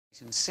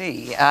And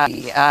see,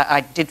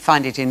 I did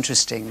find it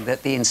interesting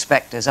that the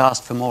inspectors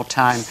asked for more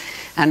time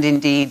and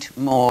indeed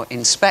more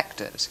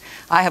inspectors.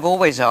 I have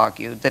always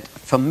argued that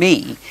for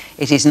me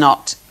it is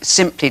not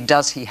simply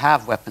does he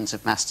have weapons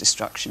of mass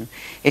destruction,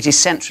 it is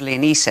centrally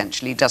and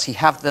essentially does he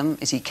have them,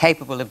 is he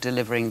capable of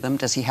delivering them,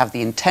 does he have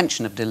the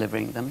intention of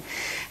delivering them,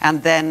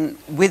 and then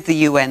with the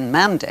UN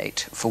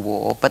mandate for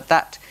war, but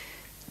that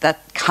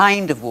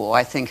kind of war,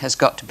 I think, has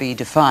got to be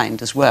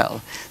defined as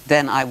well.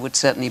 Then I would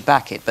certainly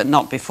back it, but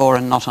not before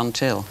and not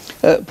until.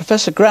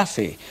 Professor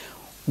Graffi,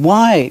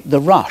 why the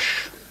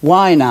rush?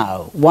 Why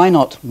now? Why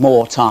not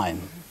more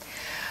time?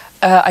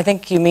 I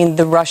think you mean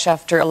the rush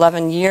after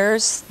 11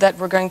 years that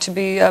we're going to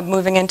be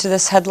moving into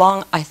this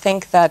headlong. I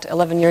think that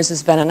 11 years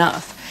has been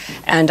enough.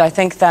 And I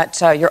think that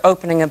your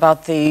opening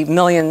about the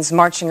millions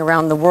marching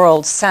around the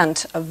world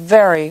sent a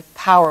very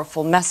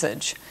powerful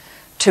message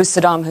to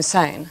Saddam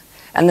Hussein.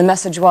 And the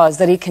message was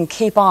that he can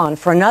keep on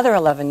for another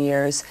 11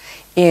 years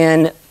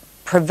in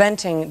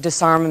preventing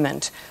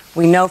disarmament.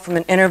 We know from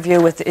an interview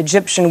with the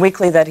Egyptian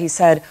Weekly that he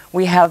said,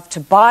 we have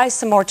to buy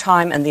some more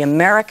time and the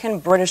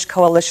American-British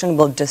coalition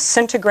will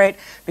disintegrate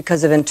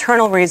because of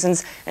internal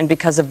reasons and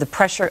because of the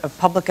pressure of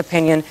public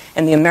opinion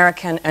in the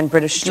American and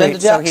British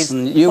streets. Glenda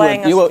Jackson,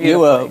 you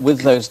were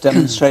with those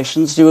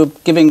demonstrations. You were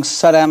giving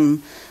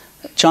Saddam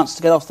a chance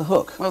to get off the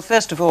hook. Well,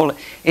 first of all,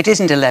 it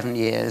isn't 11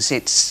 years.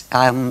 It's...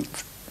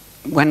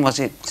 when was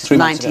it?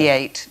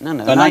 98? No,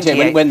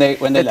 98. When they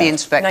that the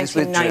inspectors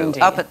 1990.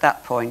 withdrew. Up at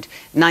that point,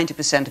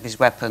 90% of his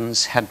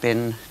weapons had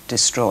been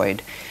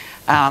destroyed.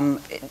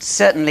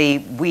 Certainly,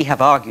 we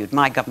have argued,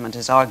 my government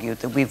has argued,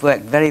 that we've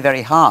worked very,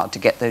 very hard to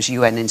get those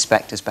UN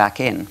inspectors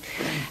back in.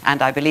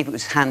 And I believe it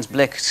was Hans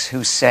Blix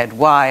who said,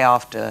 why,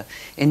 after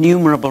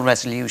innumerable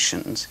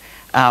resolutions,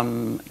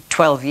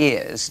 12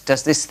 years,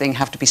 does this thing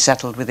have to be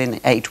settled within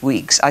 8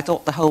 weeks? I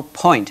thought the whole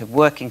point of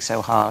working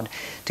so hard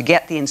to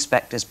get the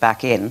inspectors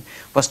back in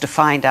was to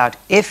find out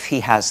if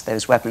he has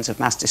those weapons of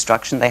mass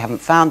destruction. They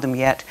haven't found them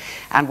yet,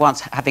 and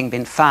once having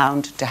been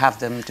found, to have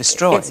them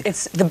destroyed.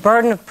 It's the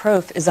burden of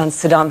proof is on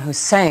Saddam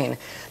Hussein.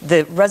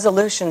 The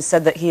resolution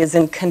said that he is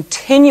in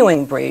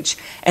continuing breach,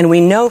 and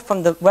we know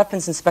from the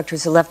weapons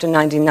inspectors who left in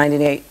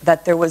 1998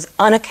 that there was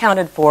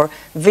unaccounted for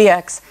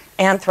VX,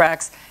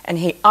 anthrax, and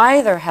he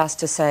either has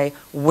to say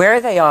where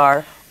they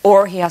are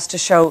or he has to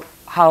show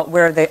how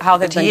they've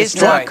been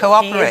destroyed.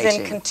 Cooperating. He is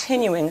in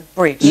continuing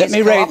breach. He's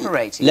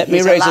cooperating.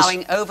 He's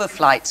allowing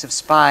overflights of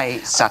spy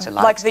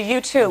satellites. Like the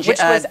U-2, which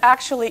was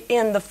actually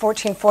in the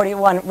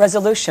 1441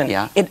 resolution.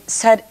 Yeah. It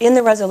said in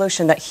the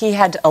resolution that he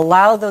had to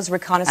allow those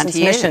reconnaissance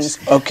missions.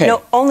 Okay.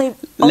 No,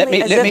 let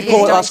me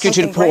ask you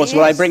to pause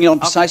while I bring you on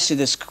precisely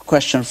this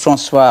question,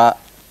 Francois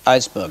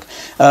Heisbourg.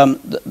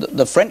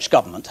 The French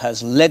government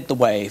has led the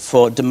way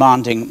for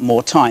demanding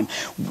more time.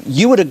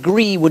 You would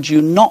agree, would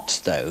you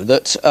not, though,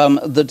 that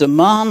the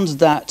demand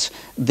that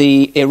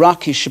the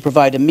Iraqis should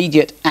provide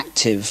immediate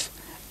active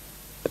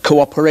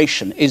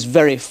cooperation is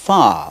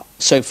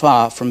so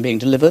far from being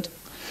delivered?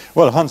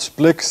 Well, Hans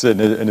Blix,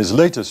 in his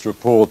latest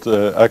report,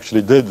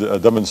 actually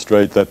did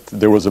demonstrate that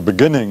there was a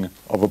beginning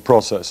of a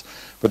process.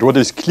 But what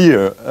is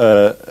clear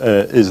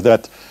is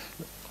that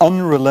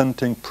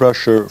unrelenting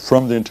pressure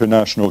from the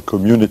international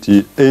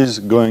community is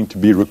going to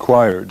be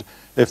required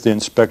if the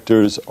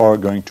inspectors are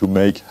going to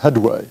make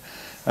headway.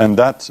 And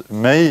that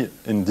may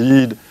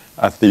indeed,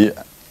 at the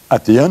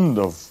end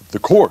of the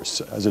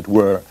course, as it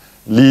were,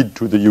 lead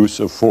to the use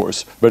of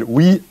force. But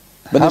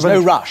there's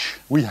no rush.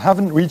 We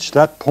haven't reached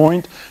that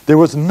point. There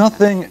was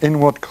nothing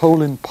in what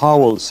Colin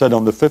Powell said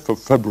on the 5th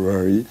of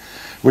February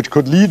which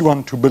could lead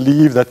one to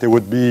believe that there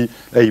would be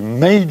a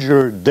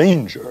major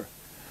danger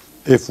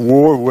if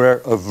war were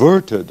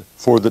averted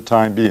for the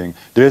time being.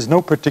 There is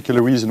no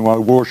particular reason why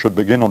war should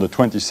begin on the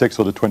 26th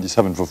or the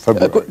 27th of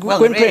February.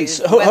 Gwyn Prins,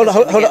 hold on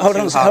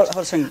a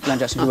second, Glenda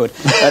Jackson, if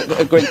you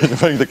would. Gwyn,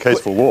 defending the case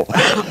for war.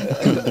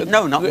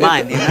 No, not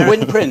mine.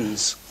 Gwyn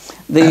Prins,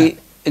 the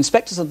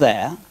inspectors are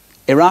there.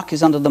 Iraq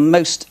is under the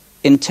most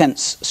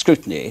intense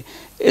scrutiny.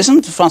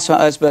 Isn't Francois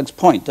Heisbourg's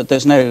point that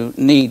there's no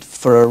need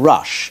for a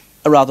rush,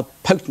 a rather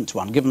potent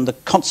one, given the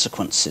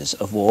consequences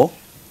of war?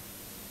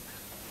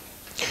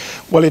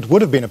 Well, it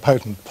would have been a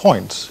potent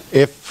point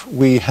if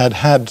we had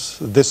had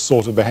this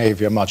sort of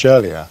behaviour much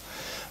earlier.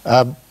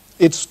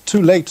 It's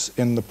too late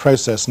in the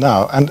process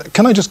now. And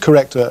can I just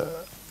correct a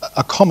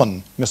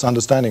common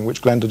misunderstanding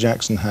which Glenda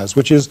Jackson has,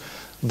 which is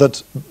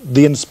that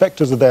the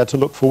inspectors are there to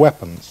look for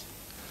weapons.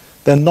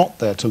 They're not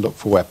there to look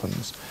for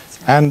weapons.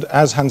 And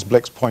as Hans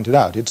Blix pointed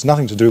out, it's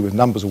nothing to do with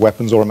numbers of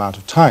weapons or amount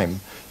of time.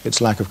 It's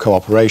lack of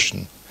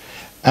cooperation.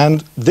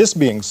 And this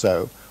being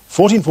so,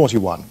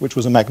 1441, which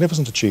was a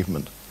magnificent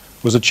achievement,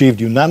 was achieved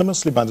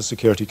unanimously by the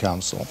Security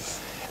Council.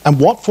 And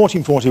what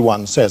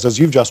 1441 says, as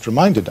you've just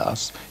reminded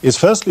us, is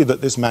firstly that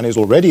this man is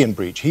already in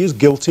breach. He is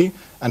guilty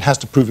and has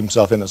to prove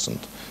himself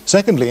innocent.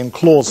 Secondly, in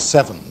Clause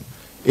 7,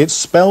 it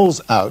spells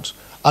out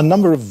a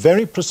number of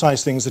very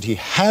precise things that he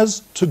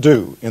has to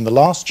do in the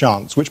last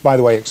chance, which, by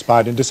the way,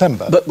 expired in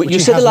December. But you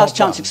said the last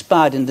chance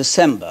expired in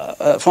December.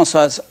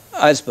 Francois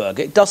Heisbourg,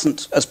 it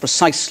doesn't as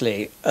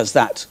precisely as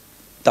that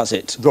does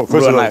it? No,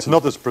 first of all, it's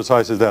not as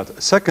precise as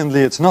that.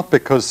 Secondly, it's not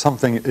because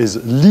something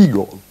is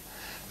legal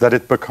that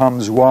it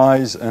becomes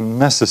wise and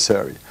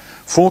necessary.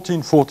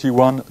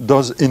 1441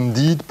 does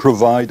indeed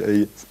provide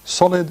a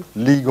solid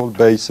legal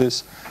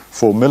basis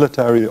for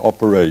military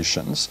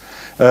operations,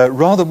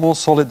 rather more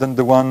solid than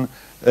the one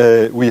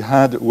we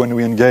had when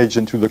we engaged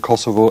into the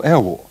Kosovo air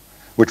war,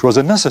 which was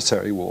a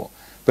necessary war,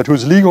 but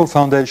whose legal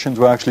foundations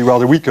were actually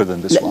rather weaker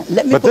than this one.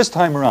 But this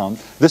time around,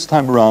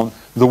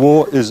 the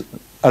war is,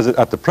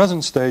 at the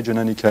present stage in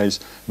any case,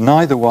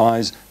 neither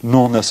wise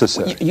nor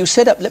necessary. You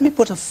said, let me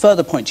put a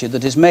further point to you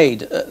that is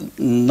made,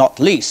 not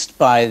least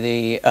by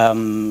the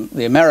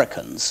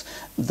Americans,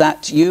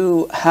 that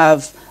you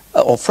have,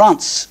 or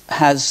France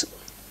has,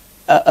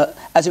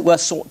 as it were,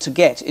 sought to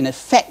get, in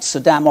effect,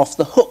 Saddam off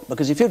the hook,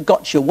 because if you'd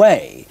got your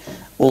way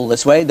all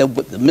this way, the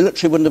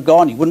military wouldn't have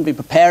gone, he wouldn't be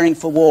preparing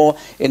for war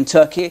in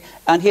Turkey,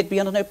 and he'd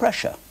be under no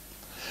pressure.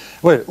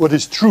 Well, what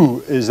is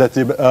true is that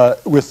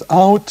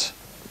without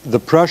the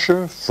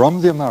pressure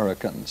from the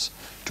Americans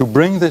to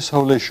bring this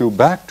whole issue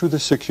back to the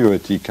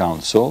Security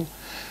Council,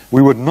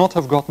 we would not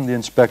have gotten the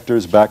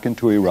inspectors back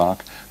into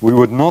Iraq. We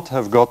would not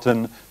have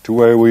gotten to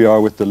where we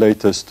are with the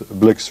latest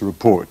Blix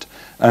report.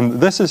 And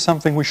this is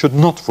something we should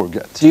not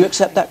forget. Do you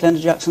accept that, Glenda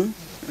Jackson?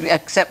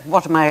 Accept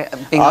what am I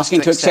being asked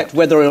asking to accept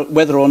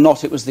whether or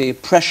not it was the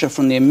pressure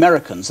from the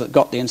Americans that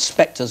got the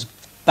inspectors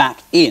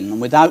back in,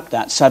 and without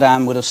that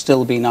Saddam would have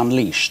still been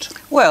unleashed?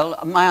 Well,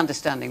 my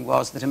understanding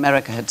was that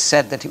America had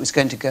said that it was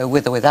going to go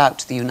with or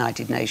without the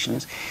United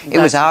Nations. It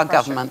was our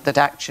government that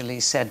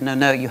actually said, no,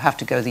 no, you have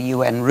to go the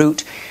UN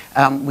route.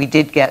 We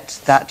did get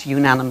that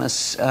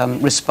unanimous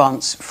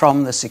response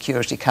from the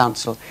Security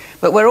Council.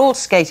 But we're all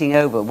skating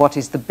over what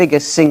is the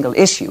biggest single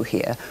issue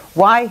here.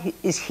 Why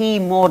is he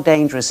more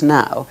dangerous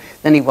now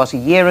than he was a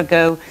year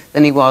ago,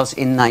 than he was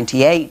in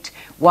 '98?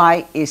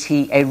 Why is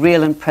he a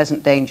real and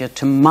present danger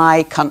to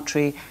my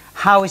country?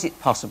 How is it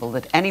possible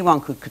that anyone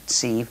could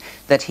conceive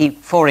that he,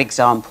 for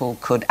example,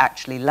 could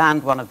actually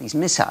land one of these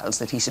missiles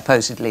that he's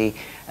supposedly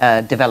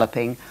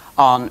developing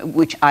on,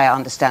 which I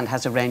understand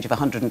has a range of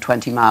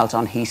 120 miles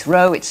on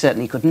Heathrow? It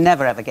certainly could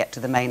never ever get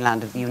to the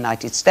mainland of the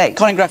United States.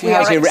 Colin Graffy,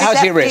 how's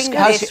he a risk?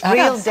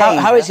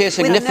 How is he a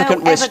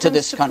significant risk to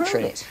this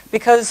country?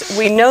 Because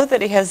we know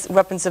that he has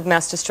weapons of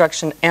mass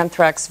destruction,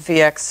 anthrax,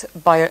 VX,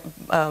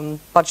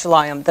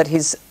 botulinum, that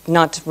he's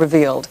not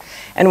revealed.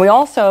 And we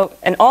also,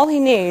 and all he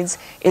needs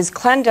is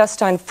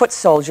clandestine foot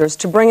soldiers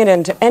to bring it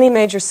into any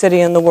major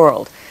city in the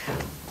world.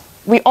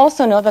 We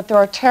also know that there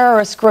are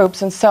terrorist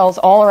groups and cells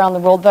all around the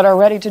world that are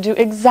ready to do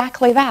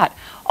exactly that.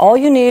 All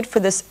you need for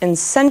this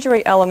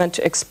incendiary element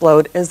to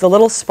explode is the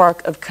little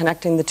spark of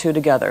connecting the two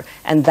together.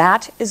 And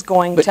that is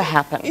going to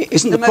happen.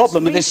 Isn't the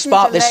problem with this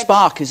spark? This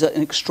spark is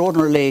an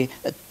extraordinarily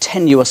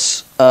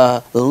tenuous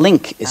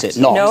link, is it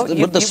not? No,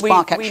 would the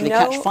spark actually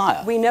catch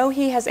fire? We know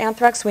he has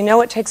anthrax. We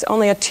know it takes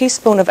only a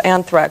teaspoon of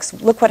anthrax.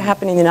 Look what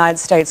happened in the United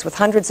States with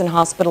hundreds in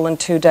hospital and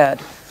 2 dead.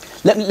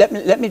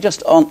 Let me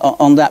just,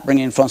 on that, bring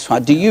in Francois.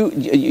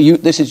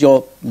 This is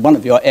one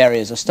of your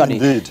areas of study.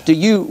 Indeed. Do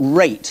you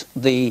rate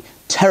the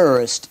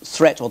terrorist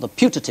threat, or the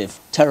putative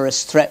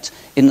terrorist threat,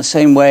 in the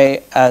same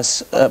way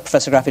as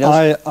Professor Graffy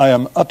does? I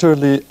am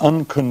utterly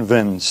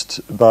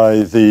unconvinced by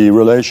the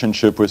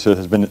relationship which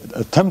has been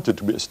attempted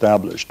to be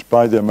established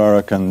by the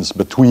Americans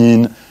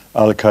between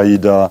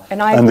Al-Qaeda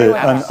and the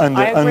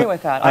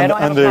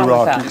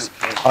Iraqis.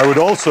 I would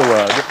also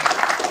add...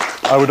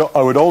 I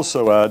would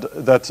also add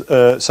that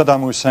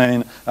Saddam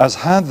Hussein has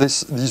had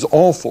these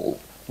awful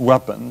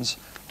weapons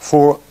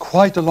for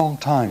quite a long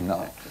time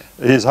now.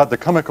 He's had the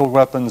chemical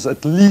weapons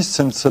at least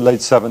since the late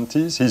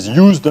 70s. He's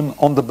used them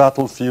on the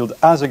battlefield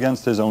as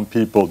against his own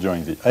people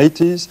during the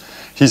 80s.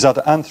 He's had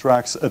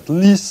anthrax at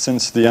least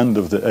since the end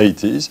of the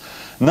 80s.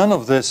 None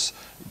of this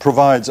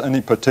provides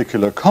any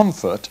particular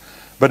comfort,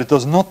 but it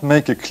does not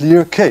make a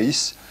clear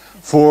case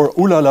for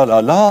ooh la la la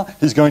la,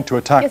 he's going to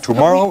attack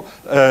tomorrow.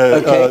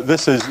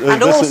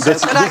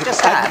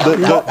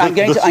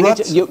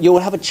 You will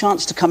have a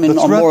chance to come in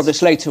on more of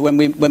this later when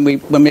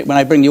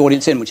I bring the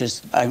audience in, which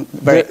is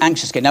very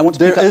anxious again.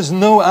 There is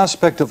no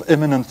aspect of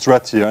imminent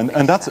threat here,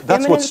 and that's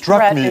what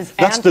struck me.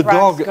 That's the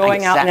dog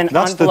going out in an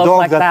that's the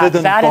envelope dog that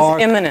didn't that bark.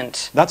 Is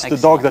imminent. That's the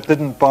dog that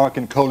didn't bark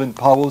in Colin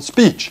Powell's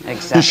speech.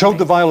 Exactly. He showed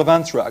the vial of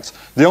anthrax.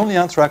 The only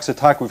anthrax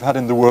attack we've had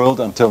in the world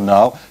until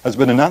now has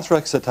been an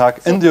anthrax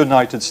attack in the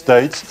United States.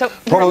 With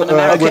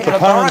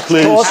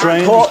apparently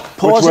strains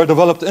which were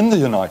developed in the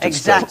United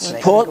States.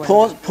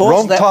 Pause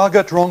wrong there.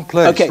 target, wrong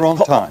place, wrong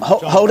time.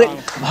 Hold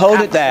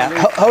it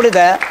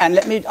there, and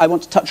I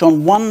want to touch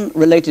on one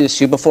related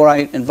issue before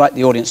I invite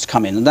the audience to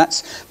come in, and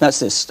that's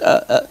this.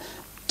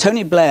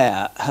 Tony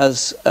Blair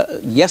has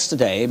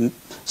yesterday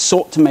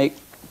sought to make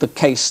the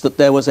case that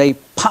there was a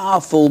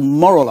powerful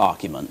moral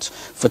argument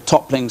for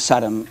toppling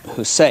Saddam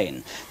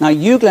Hussein. Now,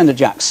 you, Glenda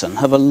Jackson,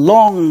 have a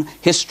long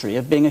history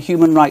of being a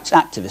human rights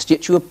activist,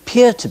 yet you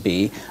appear to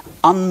be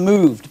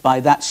unmoved by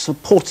that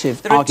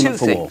supportive argument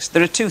for war.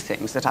 There are two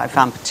things that I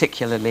found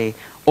particularly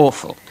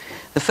awful.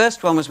 The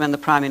first one was when the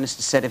Prime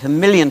Minister said if 1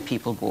 million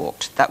people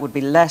walked, that would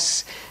be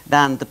less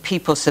than the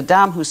people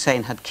Saddam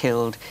Hussein had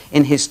killed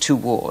in his 2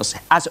 wars.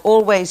 As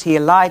always, he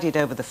elided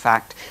over the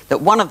fact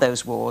that one of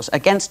those wars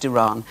against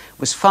Iran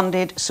was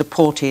funded,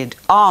 supported,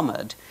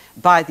 armoured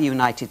by the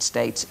United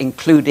States,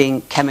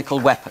 including chemical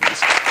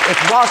weapons.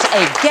 It was,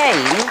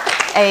 again,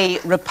 a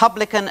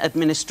Republican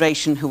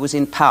administration who was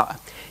in power.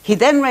 He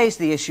then raised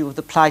the issue of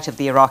the plight of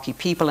the Iraqi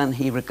people, and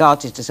he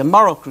regards it as a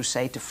moral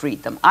crusade to free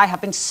them. I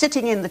have been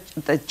sitting in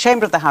the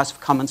chamber of the House of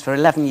Commons for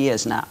 11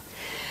 years now,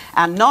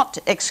 and not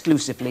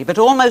exclusively, but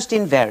almost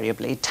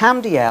invariably,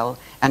 Tam Dalyell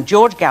and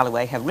George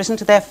Galloway have risen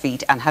to their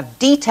feet and have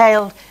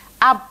detailed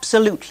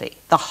absolutely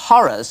the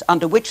horrors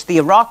under which the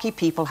Iraqi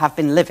people have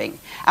been living.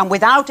 And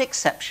without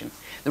exception,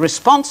 the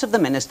response of the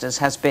ministers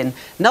has been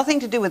nothing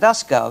to do with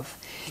us, Gov.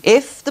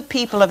 If the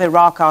people of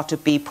Iraq are to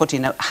be put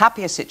in a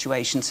happier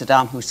situation,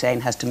 Saddam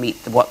Hussein has to meet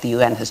what the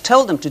UN has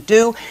told them to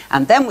do,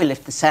 and then we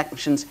lift the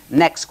sanctions.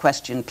 Next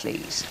question,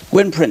 please.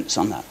 Gwyn Prins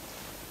on that.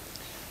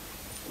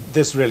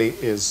 This really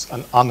is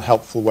an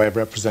unhelpful way of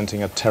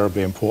representing a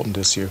terribly important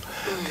issue.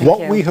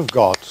 What we have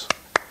got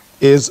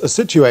is a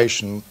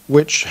situation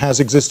which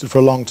has existed for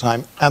a long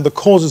time, and the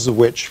causes of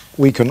which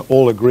we can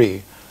all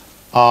agree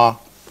are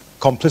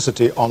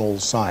complicity on all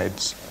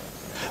sides.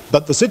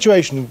 But the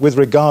situation with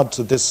regard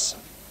to this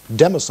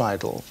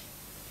democidal,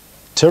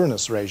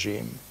 tyrannous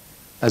regime,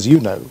 as you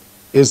know,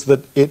 is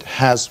that it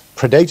has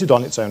predated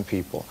on its own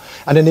people.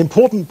 And an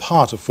important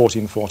part of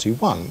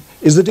 1441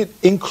 is that it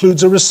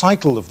includes a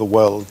recital of the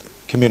world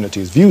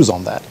community's views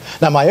on that.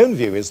 Now, my own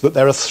view is that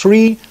there are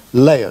 3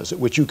 layers at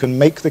which you can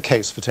make the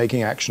case for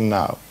taking action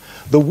now.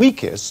 The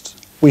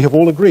weakest, we have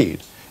all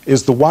agreed,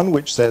 is the one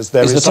which says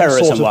there is some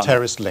sort of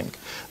terrorist link.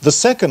 The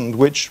second,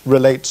 which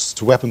relates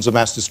to weapons of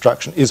mass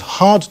destruction, is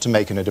hard to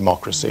make in a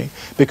democracy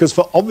because,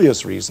 for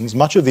obvious reasons,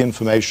 much of the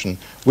information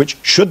which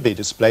should be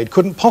displayed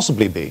couldn't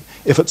possibly be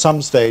if at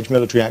some stage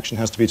military action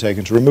has to be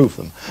taken to remove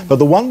them. But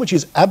the one which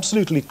is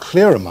absolutely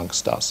clear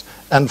amongst us,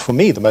 and for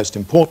me the most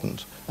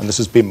important, and this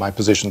has been my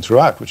position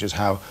throughout, which is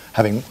how,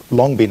 having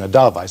long been a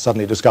dove, I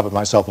suddenly discovered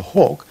myself a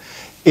hawk,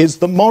 is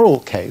the moral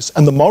case.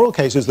 And the moral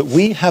case is that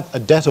we have a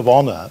debt of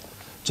honor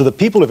to the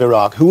people of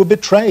Iraq who were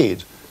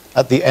betrayed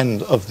at the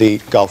end of the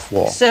Gulf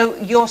War. So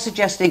you're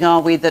suggesting,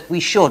 are we, that we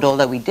should,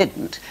 although we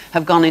didn't,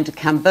 have gone into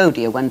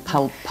Cambodia when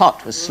Pol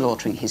Pot was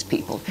slaughtering his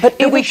people? But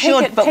we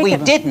should, but we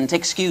didn't,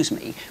 excuse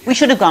me. We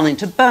should have gone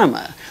into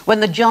Burma when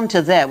the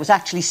junta there was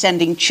actually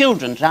sending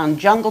children down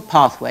jungle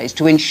pathways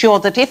to ensure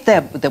that if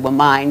there were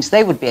mines,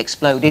 they would be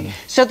exploded,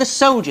 so the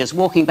soldiers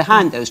walking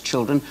behind those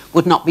children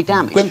would not be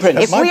damaged.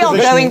 If we are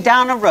going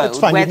down a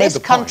road where this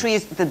country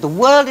is, the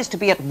world is to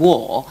be at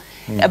war,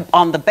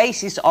 on the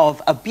basis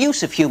of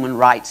abuse of human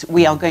rights,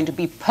 we are going to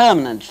be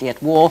permanently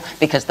at war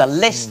because the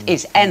list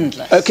is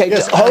endless. Okay,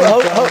 yes,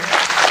 hold.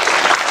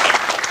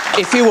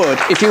 If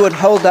you would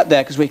hold that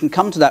there, because we can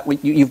come to that.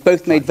 You've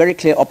both made very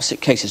clear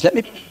opposite cases. Let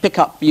me pick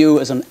up you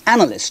as an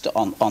analyst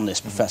on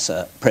this,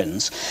 Professor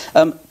Prins.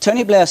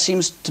 Tony Blair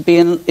seems to be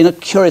in a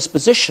curious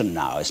position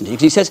now, isn't he?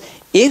 He says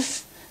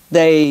if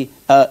they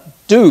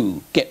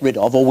do get rid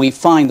of, or we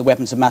find the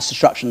weapons of mass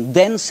destruction,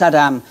 then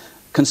Saddam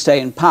can stay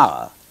in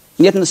power.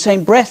 And yet in the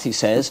same breath, he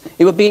says,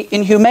 it would be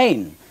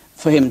inhumane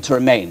for him to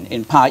remain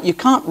in power. You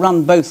can't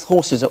run both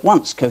horses at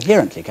once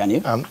coherently, can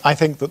you? I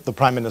think that the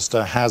Prime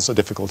Minister has a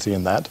difficulty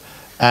in that.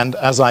 And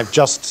as I have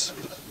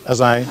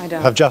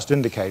just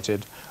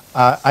indicated,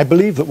 I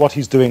believe that what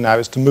he's doing now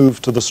is to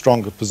move to the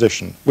stronger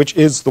position, which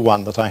is the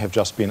one that I have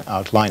just been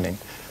outlining.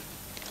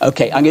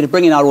 Okay, I'm going to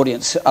bring in our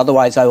audience,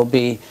 otherwise I will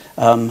be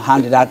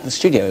handed out of the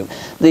studio.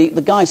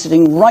 The guy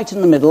sitting right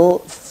in the middle,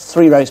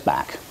 3 rows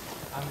back.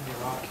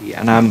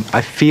 And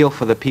I feel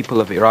for the people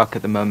of Iraq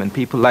at the moment.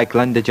 People like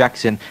Glenda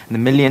Jackson and the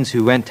millions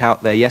who went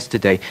out there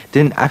yesterday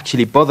didn't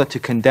actually bother to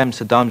condemn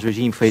Saddam's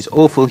regime for his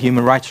awful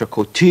human rights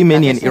record. 2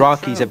 million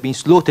Iraqis have been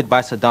slaughtered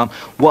by Saddam.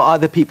 What are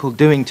the people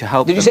doing to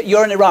help them? Did you say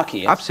you're an Iraqi?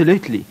 Yes?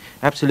 Absolutely,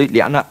 absolutely.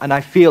 And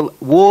I feel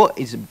war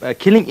is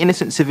killing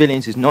innocent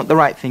civilians is not the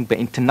right thing, but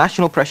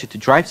international pressure to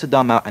drive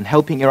Saddam out and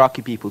helping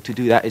Iraqi people to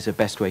do that is the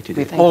best way to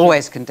do it. We've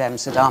always condemned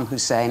Saddam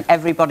Hussein.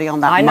 Everybody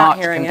on that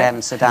march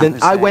condemned Saddam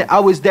Hussein. I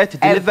was there to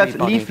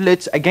deliver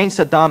leaflets against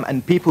Saddam,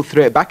 and people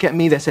threw it back at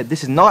me. They said,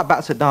 this is not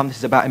about Saddam, this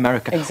is about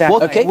America.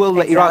 Exactly. What will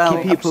the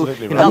Iraqi people... Right.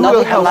 Who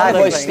will help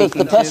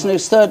the person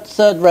who's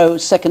third row,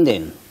 second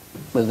in.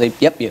 With the,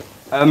 yep, you.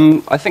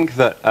 I think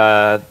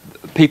that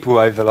people all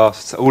over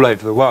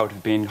the world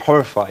have been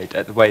horrified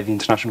at the way the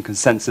international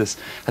consensus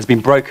has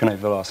been broken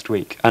over the last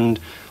week. And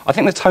I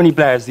think that Tony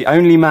Blair is the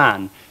only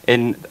man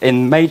in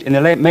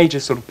the major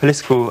sort of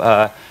political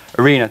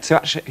arena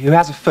who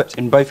has a foot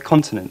in both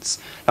continents.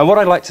 Now, what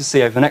I'd like to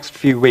see over the next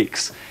few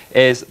weeks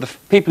is the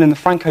people in the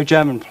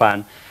Franco-German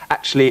plan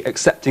actually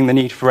accepting the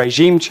need for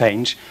regime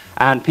change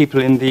and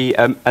people in the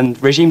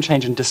and regime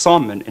change and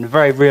disarmament in a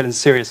very real and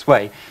serious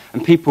way,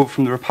 and people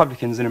from the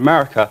Republicans in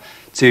America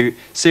to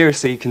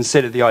seriously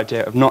consider the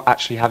idea of not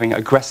actually having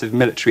aggressive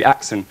military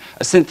action.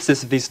 A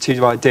synthesis of these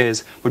two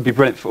ideas would be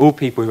brilliant for all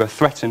people who are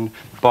threatened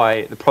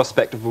by the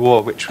prospect of a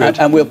war, which would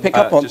and we'll pick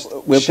up on,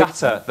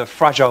 shatter the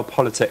fragile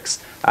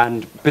politics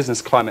and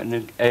business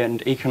climate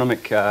and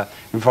economic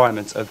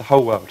environment of the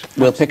whole world.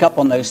 We'll pick up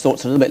on those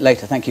thoughts a little bit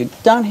later. Thank you.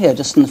 Down here,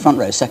 just in the front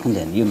row, second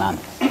in, you, ma'am.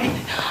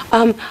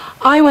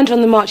 I went on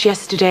the march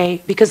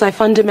yesterday because I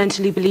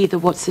fundamentally believe that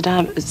what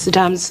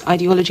Saddam's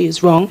ideology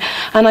is wrong,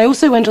 and I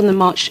also went on the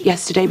march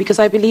yesterday because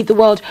I believe the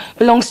world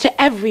belongs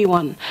to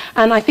everyone,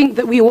 and I think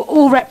that we were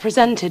all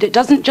represented. It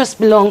doesn't just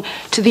belong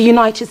to the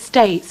United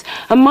States.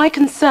 And my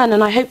concern,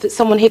 and I hope that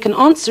someone here can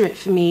answer it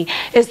for me,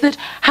 is that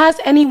has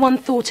anyone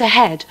thought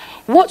ahead?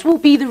 What will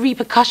be the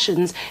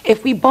repercussions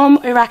if we bomb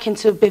Iraq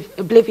into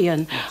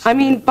oblivion? I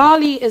mean,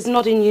 Bali is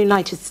not in the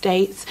United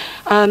States,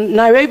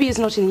 Nairobi is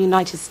not in the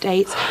United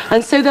States,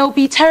 and so there'll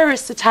be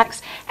terrorist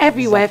attacks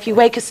everywhere if you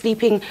wake a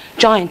sleeping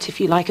giant, if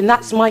you like, and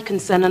that's my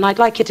concern, and I'd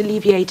like it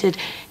alleviated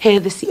here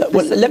this afternoon.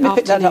 Well, let me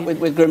pick that up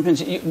with Gwyn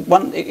Prins.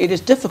 It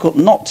is difficult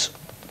not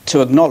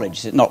to acknowledge,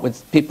 is it not,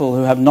 with people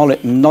who have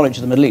knowledge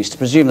of the Middle East, to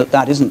presume that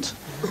that isn't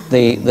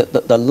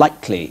the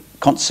likely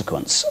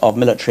consequence of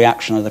military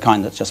action of the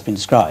kind that's just been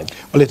described.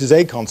 Well, it is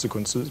a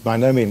consequence. It's by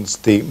no means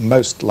the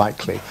most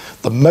likely.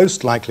 The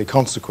most likely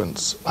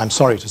consequence, I'm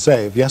sorry to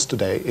say, of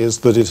yesterday is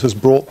that it has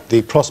brought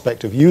the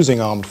prospect of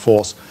using armed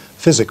force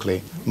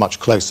physically much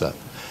closer.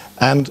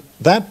 And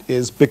that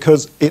is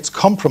because it's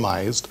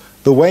compromised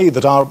the way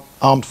that our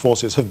armed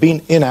forces have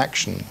been in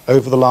action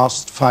over the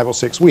last 5 or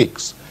 6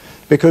 weeks.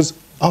 Because,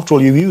 after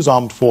all, you use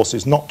armed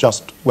forces not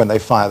just when they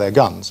fire their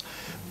guns.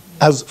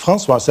 As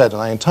Francois said,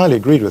 and I entirely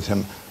agreed with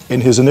him in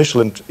his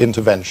initial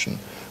intervention,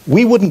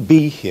 we wouldn't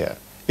be here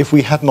if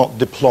we had not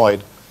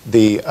deployed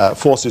the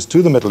forces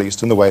to the Middle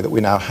East in the way that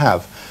we now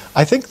have.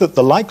 I think that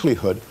the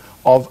likelihood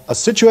of a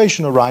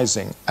situation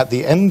arising at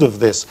the end of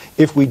this,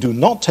 if we do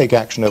not take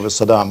action over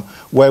Saddam,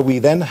 where we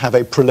then have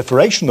a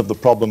proliferation of the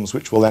problems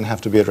which will then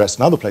have to be addressed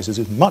in other places,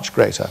 is much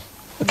greater.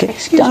 Okay.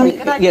 Excuse me,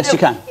 yes, you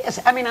can. Yes,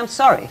 I mean, I'm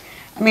sorry.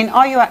 I mean,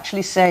 are you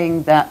actually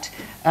saying that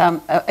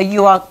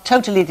you are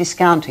totally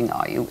discounting,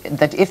 are you,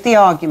 that if the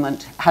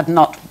argument had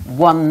not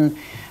won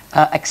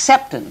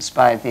acceptance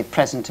by the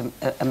present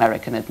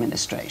American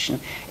administration,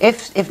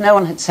 if no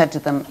one had said to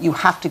them, you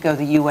have to go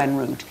the UN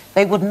route,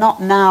 they would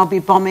not now be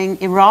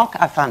bombing Iraq?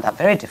 I found that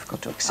very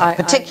difficult to accept,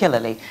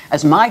 particularly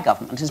as my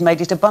government has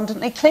made it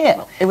abundantly clear.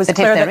 Well, it was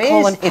clear that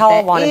Colin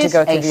Powell wanted to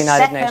go through the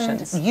United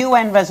Nations.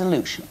 UN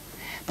resolution.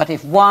 But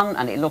if one,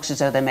 and it looks as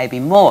though there may be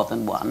more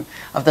than one,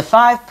 of the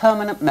 5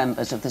 permanent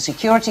members of the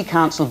Security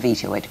Council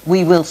veto it,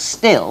 we will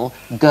still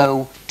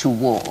go to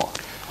war.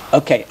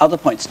 Okay, other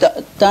points.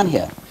 Down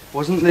here.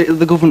 Wasn't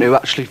the government who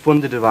actually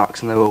funded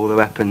Iraq and there were all the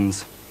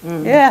weapons?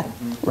 Yeah.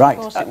 Right.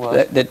 Of course it was.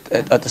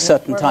 At a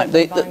certain time.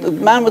 The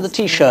man with the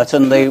T-shirt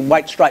and the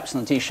white stripes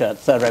on the T-shirt,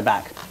 third row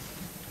back.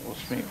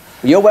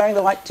 You're wearing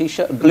the white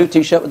T-shirt, blue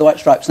T-shirt with the white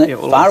stripes in it. Yeah,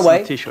 well, far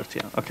away. T-shirt,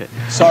 yeah. Okay.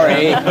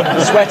 Sorry,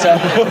 sweater.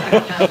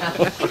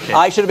 Okay.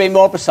 I should have been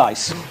more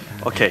precise.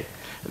 Okay.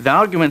 The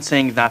argument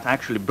saying that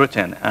actually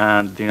Britain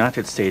and the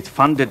United States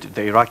funded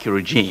the Iraqi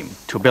regime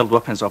to build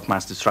weapons of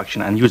mass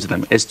destruction and use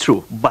them is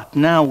true. But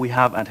now we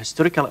have an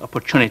historical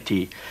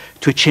opportunity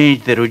to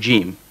change the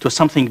regime to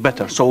something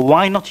better. So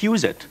why not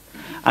use it?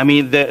 I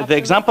mean, the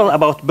example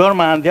about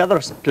Burma and the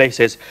other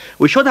places,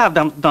 we should have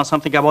done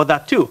something about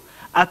that too.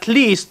 At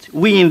least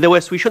we in the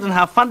West, we shouldn't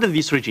have funded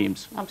these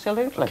regimes.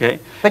 Absolutely. Okay.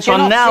 But so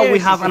now we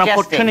have an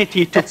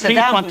opportunity to free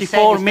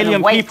 24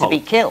 million people. To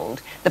be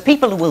killed. The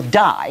people who will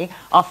die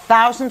are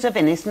thousands of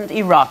innocent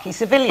Iraqi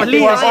civilians.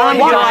 Please, what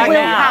will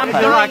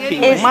happen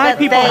is my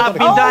people have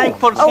been dying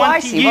for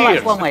 20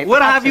 years. Well,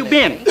 Where have you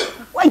been?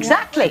 Well,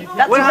 exactly.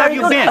 That's Where a have very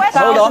you good been?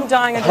 question.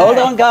 Hold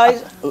on,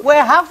 guys.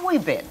 Where have we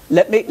been?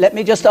 Let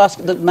me just ask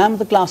the man with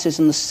the glasses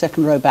in the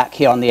second row back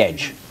here on the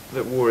edge.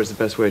 That war is the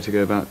best way to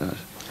go about that.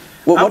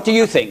 Well, what do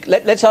you think?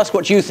 Let's ask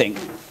what you think.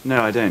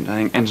 No, I don't. I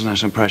think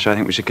international pressure, I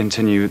think we should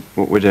continue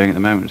what we're doing at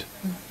the moment.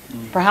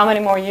 For how many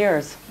more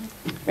years?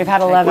 We've had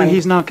 11. Well,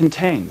 he's now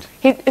contained.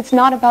 It's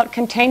not about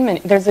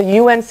containment. There's a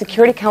UN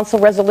Security Council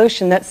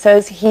resolution that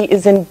says he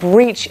is in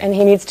breach and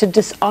he needs to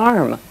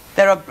disarm.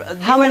 There are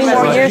how many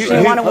more years do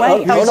you want to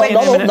wait?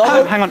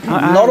 Hang on,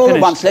 not all at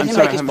once. Let him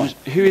make his point.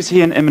 Who is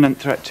he an imminent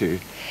threat to?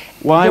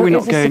 Why are we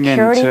not going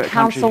into a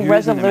country who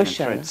is an imminent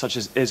threat, such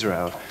as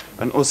Israel?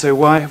 And also,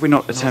 why have we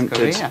not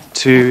attempted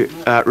to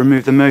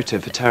remove the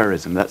motive for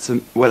terrorism? That's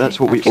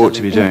what we ought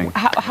to be doing.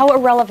 How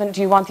irrelevant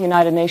do you want the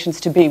United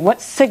Nations to be? What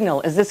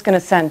signal is this going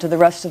to send to the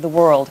rest of the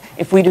world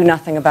if we do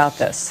nothing about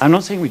this? I'm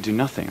not saying we do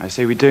nothing. I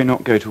say we do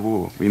not go to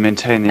war. We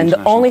maintain the international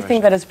And the only pressure.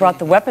 thing that has brought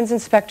the weapons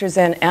inspectors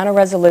in and a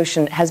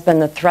resolution has been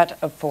the threat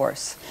of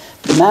force.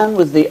 The man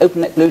with the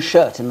open-neck blue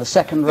shirt in the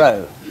second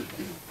row.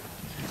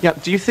 Yeah,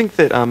 do you think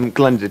that,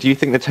 Glenda, do you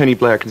think that Tony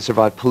Blair can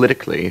survive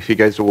politically if he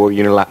goes to war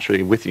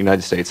unilaterally with the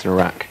United States and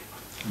Iraq?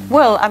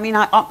 Well, I mean,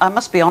 I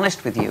must be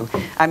honest with you.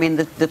 I mean,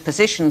 the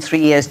position 3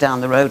 years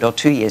down the road or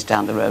 2 years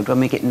down the road, when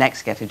we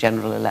next get a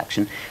general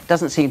election,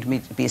 doesn't seem to me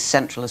to be as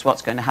central as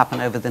what's going to happen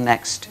over the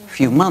next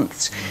few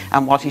months.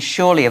 And what is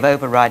surely of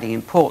overriding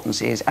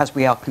importance is, as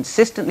we are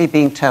consistently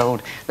being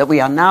told that we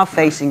are now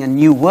facing a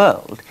new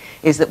world,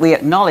 is that we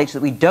acknowledge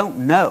that we don't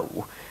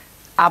know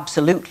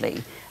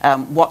absolutely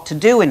what to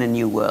do in a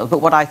new world. But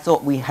what I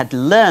thought we had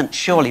learnt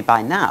surely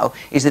by now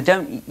is that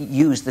don't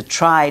use the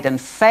tried and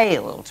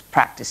failed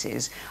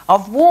practices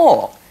of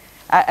war.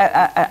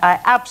 I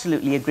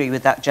absolutely agree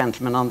with that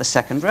gentleman on the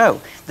second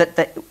row,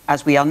 that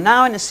as we are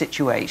now in a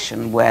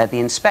situation where the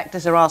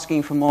inspectors are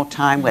asking for more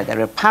time, where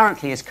there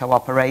apparently is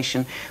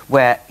cooperation,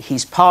 where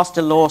he's passed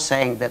a law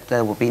saying that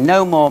there will be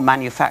no more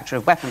manufacture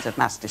of weapons of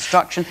mass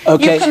destruction.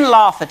 Okay. You can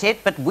laugh at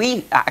it, but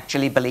we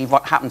actually believe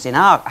what happens in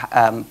our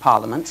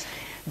parliaments.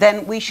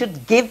 Then we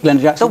should give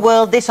the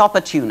world this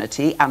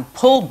opportunity and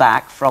pull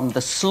back from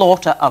the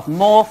slaughter of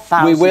more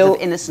thousands of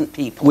innocent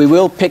people. We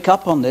will pick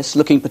up on this,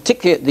 looking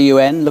particularly at the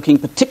UN, looking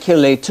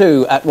particularly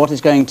too at what is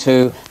going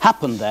to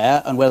happen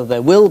there and whether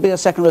there will be a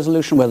second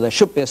resolution, whether there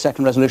should be a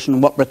second resolution,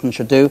 and what Britain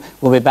should do.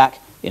 We'll be back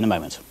in a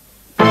moment.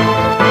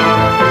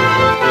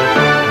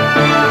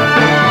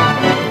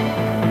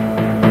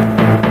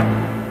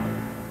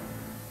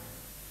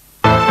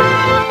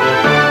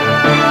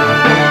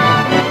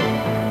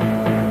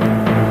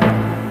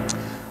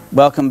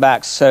 Welcome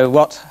back. So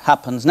what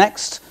happens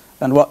next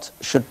and what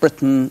should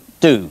Britain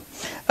do?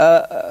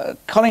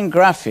 Colin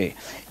Graffy,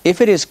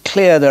 if it is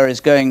clear there is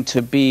going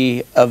to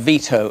be a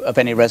veto of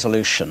any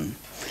resolution,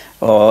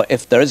 or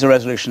if there is a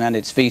resolution and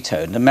it's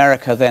vetoed, and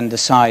America then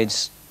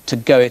decides to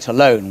go it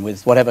alone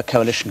with whatever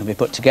coalition can be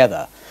put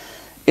together,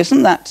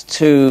 isn't that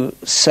to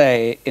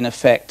say, in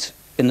effect,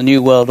 in the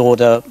New World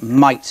Order,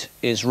 might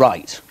is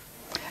right,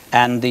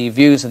 and the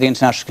views of the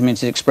international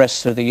community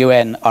expressed through the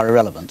UN are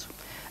irrelevant?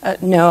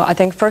 No, I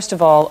think, first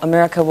of all,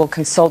 America will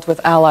consult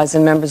with allies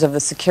and members of the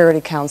Security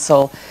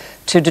Council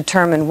to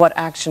determine what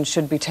action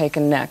should be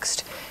taken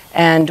next.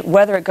 And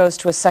whether it goes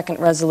to a second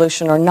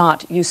resolution or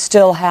not, you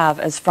still have,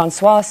 as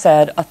Francois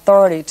said,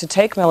 authority to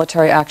take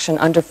military action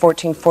under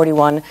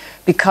 1441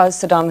 because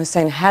Saddam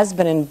Hussein has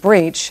been in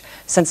breach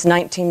since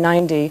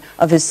 1990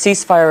 of his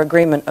ceasefire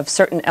agreement of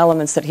certain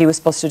elements that he was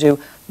supposed to do,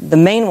 the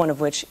main one of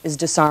which is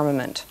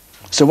disarmament.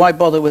 So why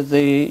bother with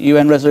the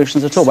UN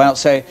resolutions at all? Why not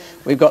say,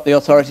 we've got the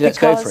authority, let's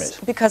go for it?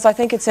 Because I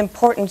think it's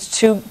important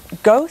to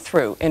go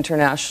through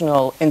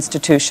international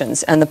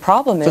institutions. And the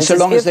problem is... So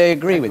long as they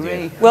agree with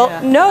you? Well,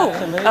 no.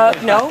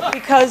 No,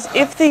 because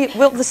if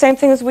the same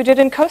thing as we did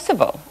in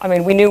Kosovo. I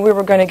mean, we knew we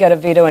were going to get a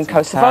veto in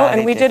Kosovo,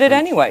 and we did it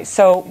anyway.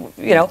 So,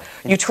 you know,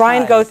 you try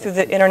and go through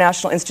the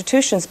international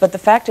institutions, but the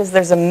fact is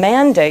there's a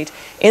mandate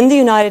in the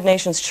United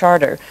Nations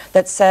Charter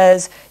that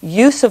says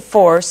use of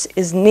force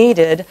is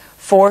needed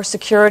for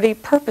security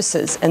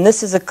purposes. And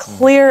this is a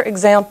clear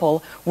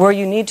example where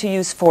you need to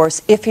use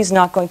force if he's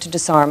not going to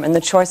disarm. And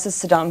the choice is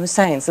Saddam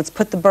Hussein's. Let's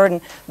put the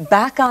burden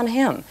back on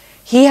him.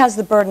 He has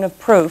the burden of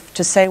proof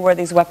to say where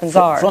these weapons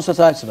are. Francois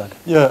Heisbourg.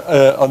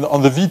 Yeah,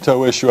 on the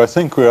veto issue, I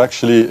think we're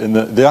actually in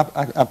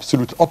the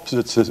absolute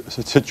opposite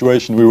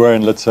situation we were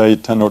in, let's say,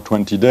 10 or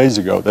 20 days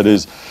ago. That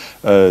is,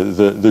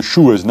 the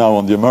shoe is now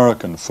on the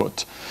American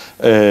foot.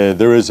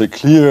 There is a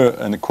clear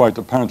and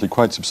apparently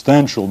quite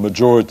substantial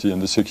majority in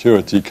the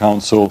Security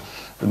Council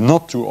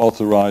not to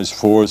authorize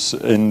force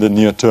in the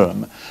near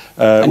term.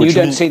 And you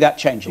don't see that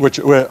changing?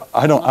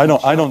 I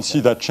don't see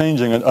that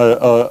changing.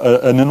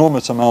 An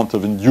enormous amount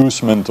of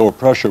inducement or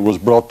pressure was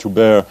brought to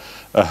bear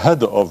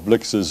ahead of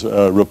Blix's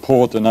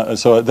report, and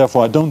so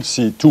therefore I don't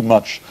see too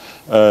much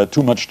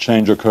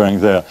change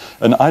occurring there.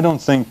 And I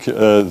don't think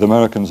the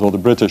Americans or the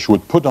British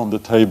would put on the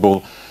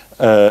table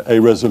a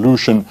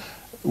resolution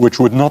which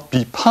would not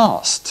be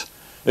passed.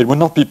 It would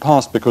not be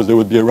passed because there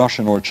would be a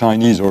Russian or a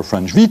Chinese or a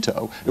French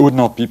veto. It would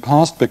not be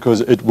passed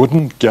because it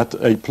wouldn't get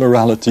a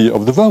plurality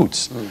of the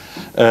votes.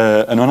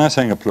 And when I'm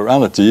saying a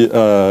plurality,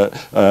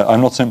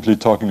 I'm not simply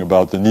talking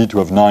about the need to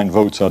have 9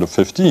 votes out of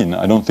 15.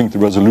 I don't think the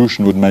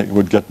resolution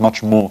would get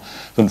much more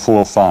than 4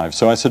 or 5.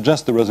 So I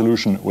suggest the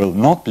resolution will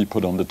not be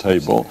put on the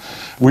table.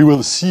 We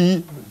will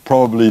see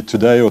probably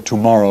today or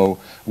tomorrow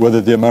whether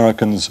the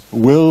Americans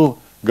will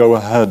go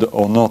ahead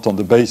or not on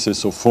the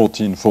basis of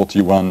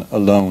 1441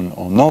 alone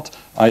or not.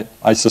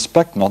 I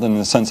suspect not, and in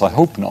a sense I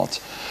hope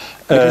not.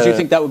 Because you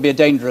think that would be a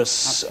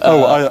dangerous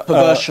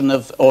perversion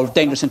or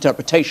dangerous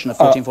interpretation of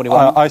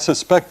 1441? I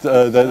suspect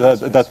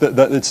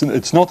that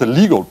it's not a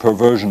legal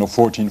perversion of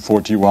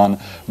 1441,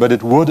 but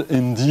it would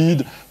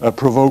indeed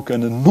provoke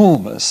an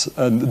enormous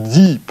and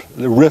deep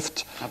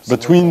rift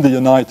between the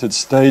United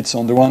States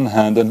on the one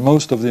hand and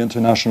most of the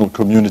international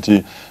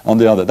community on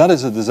the other. That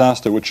is a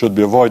disaster which should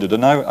be avoided.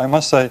 And I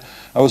must say,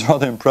 I was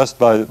rather impressed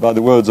by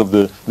the words of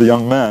the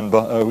young man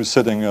who's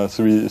sitting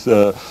 3 maybe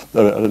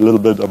a little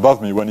bit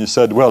above me when he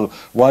said, well,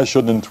 why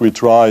shouldn't we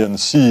try and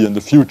see in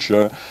the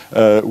future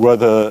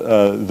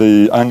whether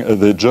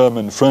the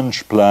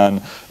German-French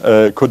plan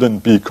couldn't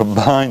be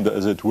combined,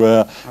 as it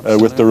were,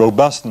 with the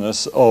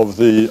robustness of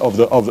the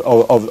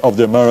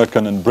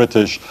American and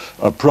British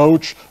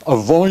approach,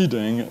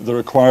 avoiding the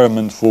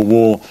requirement for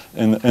war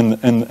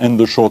in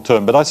the short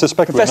term. But I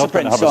suspect we're not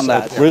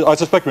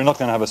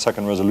going to have a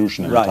second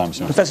resolution anytime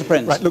soon. Professor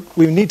Prins. Right, look,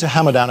 we need to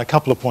hammer down a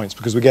couple of points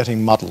because we're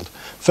getting muddled.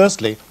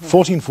 Firstly,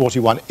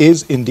 1441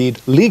 is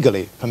indeed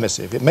legally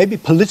permissive. It may be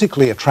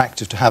politically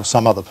attractive to have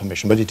some other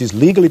permission, but it is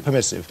legally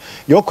permissive.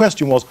 Your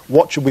question was,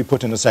 what should we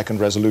put in a second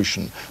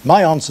resolution?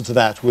 My answer to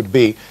that would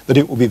be that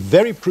it would be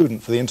very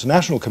prudent for the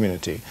international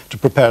community to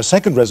prepare a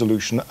second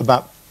resolution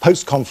about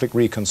post-conflict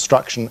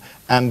reconstruction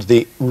and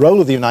the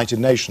role of the United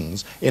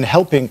Nations in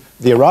helping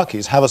the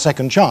Iraqis have a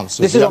second chance.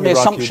 This is on the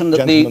assumption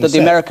that the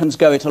Americans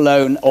go it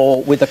alone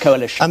or with a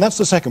coalition. And that's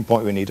the second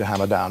point we need to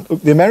hammer down.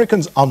 The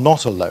Americans are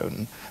not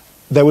alone.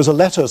 There was a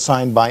letter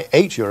signed by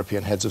 8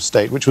 European heads of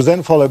state, which was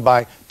then followed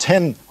by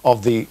 10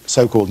 of the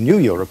so-called new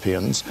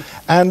Europeans,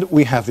 and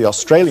we have the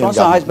Australian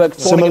government. Francois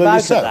Heisbourg falling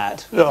about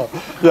at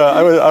that.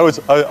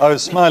 I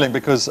was smiling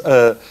because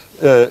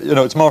you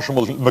know, it's Marshall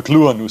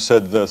McLuhan who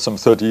said some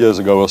 30 years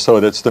ago or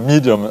so that it's the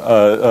medium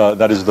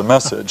that is the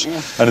message.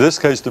 And in this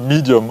case, the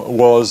medium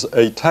was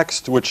a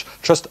text which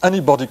just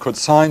anybody could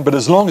sign, but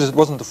as long as it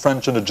wasn't the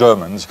French and the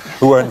Germans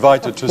who were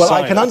invited to sign it.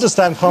 Well, I can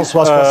understand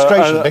Francois'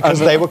 frustration because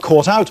they were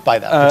caught out by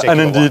that particular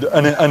one.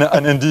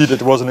 And indeed,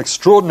 it was an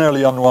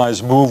extraordinarily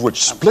unwise move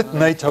which split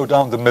NATO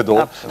down the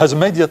middle, has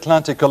made the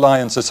Atlantic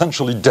Alliance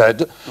essentially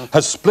dead,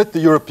 has split the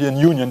European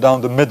Union down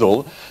the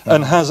middle,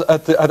 and has,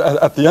 at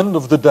the end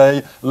of the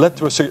day, led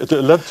to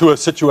a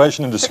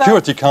situation in the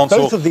Security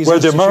Council where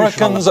the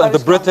Americans and the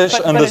British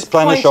and the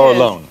Spanish are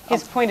alone.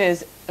 His point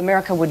is,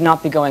 America would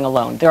not be going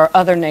alone. There are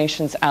other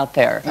nations out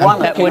there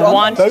that would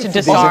want to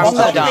disarm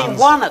Saddam.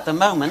 One at the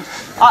moment.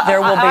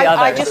 There will be others.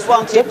 I just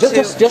wanted to...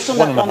 Just on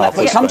that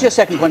point. Come to your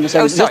second point.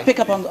 Just pick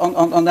up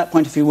on that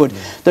point, if you would,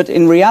 that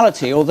in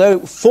reality, although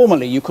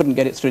formally you couldn't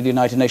get it through the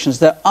United Nations,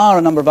 there are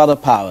a number of other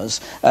powers,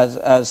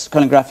 as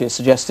Colin Graffy is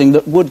suggesting,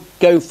 that would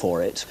go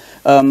for it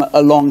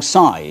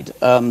alongside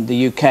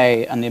the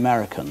UK and the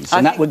Americans,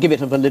 and that would give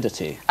it a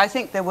validity. I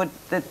think there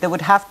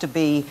would have to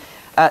be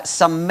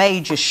some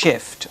major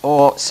shift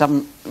or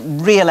some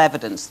real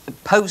evidence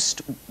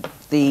post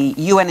the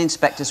UN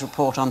inspectors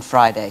report on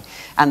Friday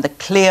and the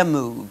clear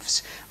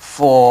moves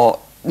for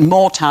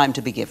more time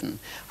to be given,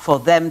 for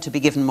them to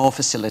be given more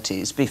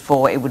facilities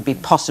before it would be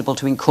possible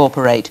to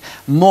incorporate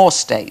more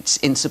states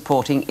in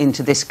supporting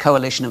into this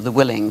coalition of the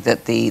willing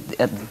that the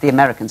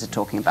Americans are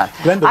talking about.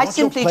 Glenda, I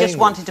simply just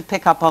wanted to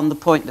pick up on the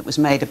point that was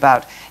made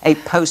about a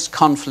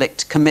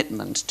post-conflict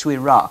commitment to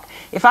Iraq.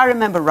 If I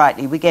remember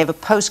rightly, we gave a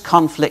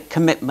post-conflict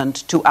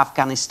commitment to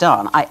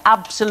Afghanistan. I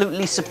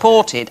absolutely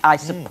supported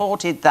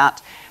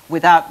that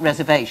without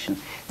reservation.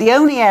 The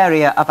only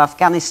area of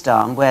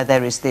Afghanistan where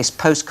there is this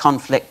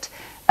post-conflict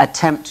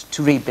attempt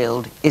to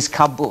rebuild is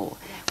Kabul.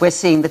 We're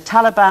seeing the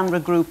Taliban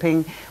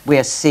regrouping.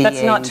 We're seeing...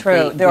 That's not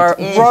true. There are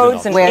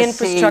roads and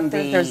infrastructure.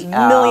 There's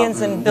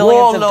millions and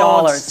billions of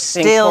dollars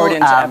being poured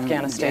into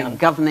Afghanistan.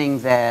 Governing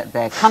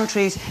their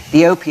countries.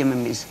 The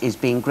opium is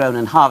being grown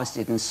and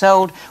harvested and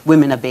sold.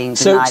 Women are being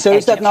denied So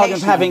is that an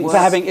argument for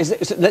having...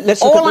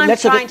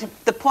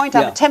 The point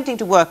I'm attempting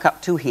to work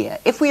up to here,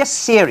 if we are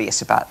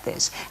serious about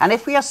this, and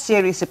if we are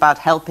serious about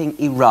helping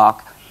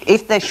Iraq,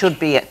 if there should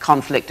be a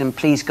conflict, and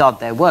please God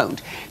there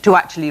won't, to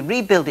actually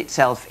rebuild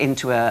itself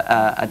into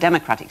a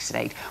democratic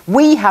state,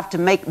 we have to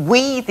make,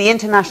 the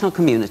international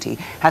community,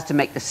 has to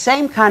make the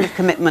same kind of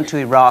commitment to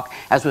Iraq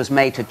as was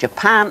made to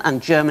Japan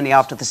and Germany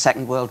after the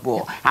Second World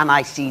War. And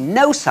I see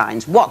no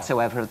signs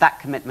whatsoever of that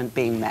commitment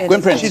being met.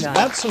 Gwyn Prins. She's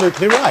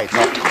absolutely right.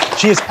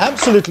 She is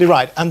absolutely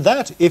right. And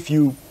that, if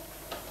you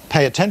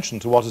pay attention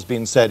to what has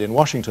been said in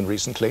Washington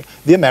recently,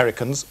 the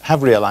Americans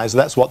have realized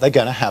that's what they're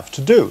going to have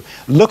to do.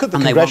 Look at the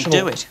congressional...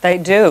 They won't do it. They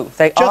do.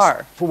 They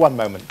are. For one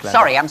moment, Glenda.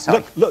 Sorry, I'm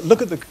sorry.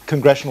 Look at the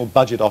Congressional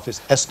Budget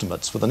Office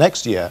estimates for the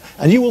next year,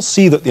 and you will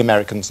see that the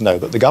Americans know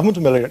that the government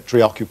of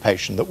military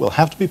occupation that will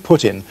have to be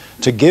put in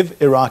to give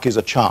Iraqis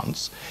a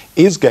chance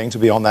is going to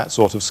be on that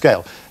sort of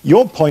scale.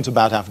 Your point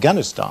about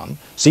Afghanistan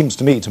seems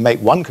to me to make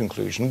one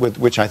conclusion, with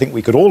which I think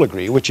we could all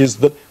agree, which is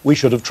that we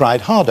should have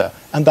tried harder,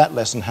 and that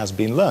lesson has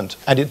been learnt.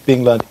 And it's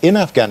being learned in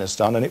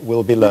Afghanistan, and it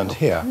will be learned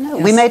here. No,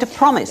 we made a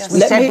promise. Yes. We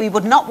said we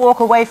would not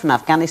walk away from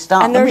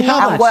Afghanistan,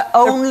 and we're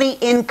only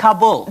in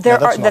Kabul.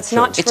 That's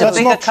not true. It's a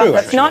bigger country.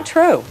 That's not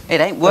true.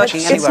 It ain't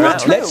working anywhere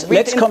else.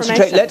 Let's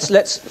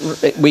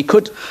concentrate. We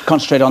could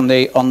concentrate on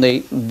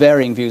the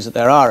varying views that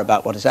there are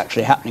about what is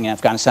actually happening in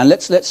Afghanistan.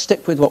 Let's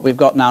stick with what we've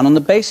got now, and on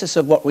the basis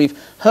of what we've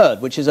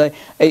heard, which is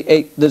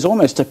there's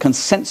almost a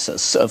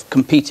consensus of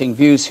competing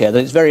views here, that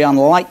it's very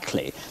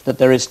unlikely that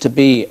there is to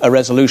be a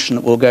resolution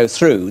that will go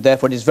through.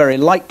 Therefore, it is very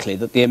likely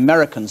that the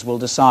Americans will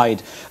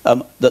decide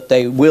that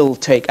they will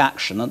take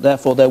action, and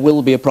therefore there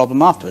will be a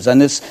problem afterwards. And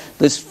this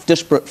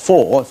disparate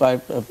four, if I...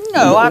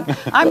 No,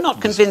 I'm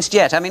not convinced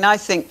yet. I mean, I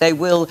think they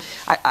will...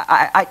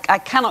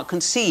 I cannot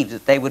conceive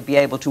that they would be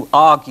able to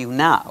argue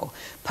now,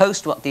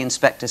 post what the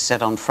inspectors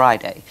said on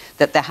Friday,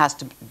 that there has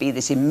to be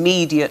this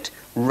immediate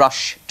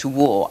rush to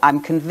war. I'm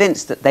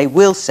convinced that they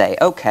will say,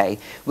 OK,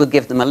 we'll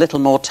give them a little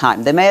more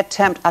time. They may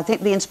attempt... I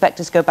think the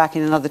inspectors go back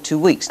in another 2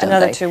 weeks, don't they?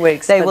 Another 2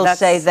 weeks. They will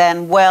say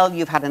then, well,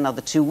 you've had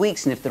another 2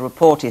 weeks, and if the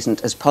report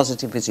isn't as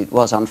positive as it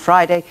was on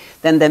Friday,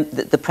 then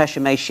the pressure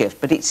may shift.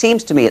 But it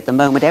seems to me at the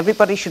moment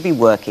everybody should be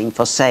working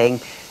for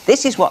saying,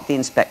 this is what the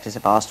inspectors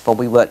have asked for.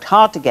 We worked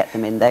hard to get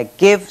them in there.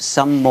 Give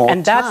some more time.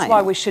 And that's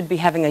why we should be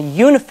having a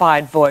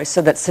unified voice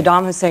so that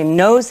Saddam Hussein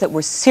knows that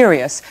we're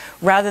serious,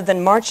 rather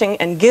than marching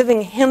and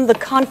giving him the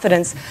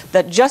confidence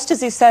that, just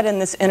as he said in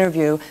this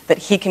interview, that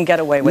he can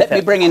get away with it. Let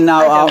me bring in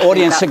now our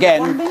audience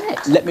again.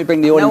 Let me bring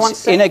the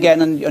audience in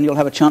again, and you'll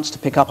have a chance to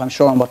pick up, I'm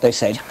sure, on what they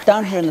say.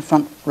 Down here in the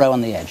front row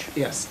on the edge.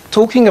 Yes.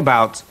 Talking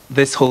about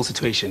this whole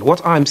situation,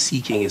 what I'm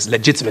seeking is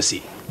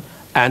legitimacy.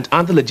 And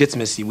under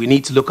legitimacy, we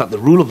need to look at the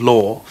rule of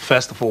law,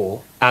 first of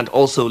all, and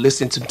also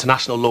listen to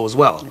international law as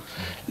well.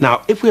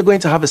 Now, if we're going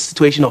to have a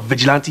situation of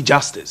vigilante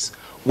justice,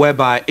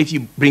 whereby if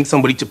you bring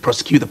somebody to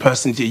prosecute the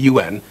person to the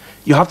UN,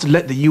 you have to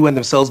let the UN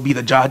themselves be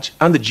the judge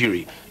and the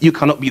jury. You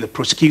cannot be the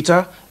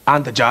prosecutor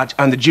and the judge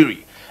and the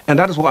jury. And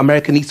that is what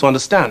America needs to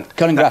understand.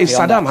 If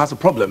Saddam has a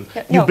problem,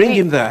 you bring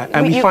him there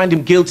and we find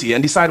him guilty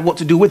and decide what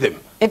to do with him.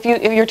 If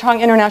you're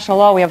talking international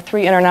law, we have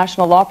 3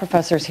 international law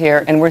professors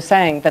here, and we're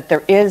saying that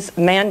there is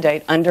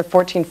mandate under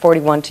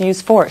 1441 to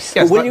use force.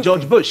 Yes, but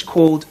George Bush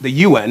called the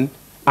UN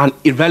an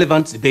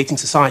irrelevant debating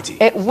society,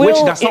 which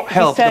does not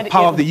help the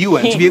power of the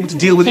UN to be able to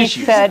deal with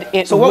issues.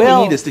 So what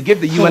we need is to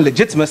give the UN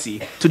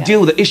legitimacy to deal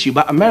with the issue.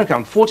 But America,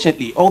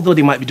 unfortunately, although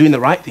they might be doing the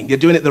right thing, they're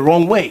doing it the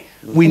wrong way.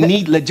 We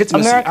need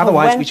legitimacy,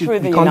 otherwise we can't do it. America went through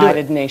the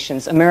United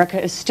Nations.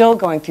 America is still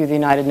going through the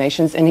United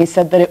Nations, and he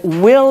said that it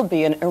will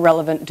be an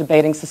irrelevant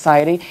debating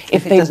society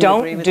if they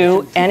don't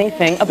do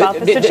anything about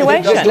the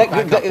situation.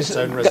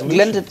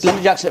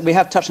 Glenda Jackson, we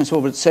have touched on this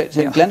before, but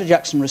Glenda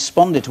Jackson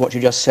responded to what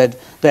you just said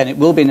then. It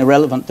will be an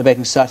irrelevant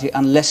debating society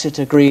unless it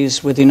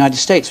agrees with the United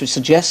States, which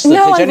suggests that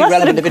it's only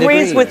relevant if it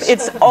agrees. With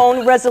its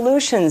own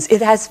resolutions.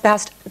 It has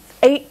passed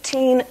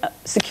 18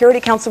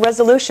 Security Council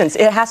resolutions.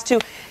 He has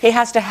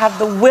to have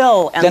the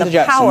will and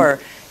the power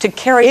to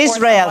carry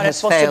Israel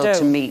has failed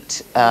to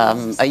meet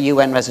a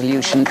UN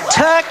resolution.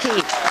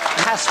 Turkey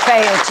has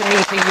failed to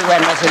meet a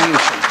UN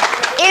resolution.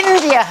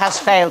 India has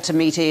failed to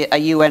meet a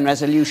UN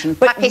resolution.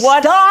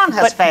 Pakistan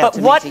has failed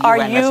to meet a UN resolution. But what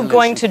are you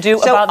going to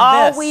do about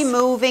this? So are we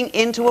moving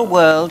into a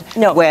world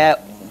where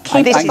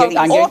this is the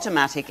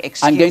automatic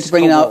excuse? I'm going to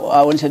bring in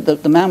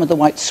the man with the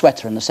white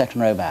sweater in the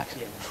second row back.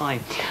 Hi.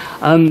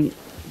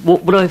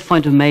 What I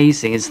find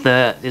amazing is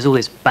that there's all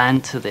this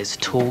banter, there's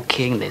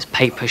talking, there's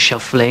paper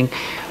shuffling.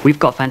 We've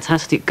got a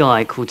fantastic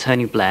guy called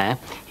Tony Blair.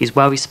 He's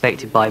well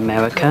respected by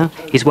America.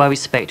 He's well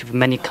respected in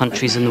many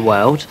countries in the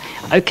world.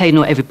 Okay,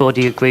 not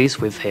everybody agrees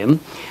with him,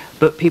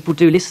 but people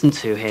do listen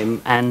to him,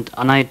 and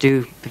I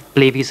do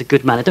believe he's a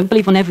good man. I don't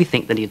believe on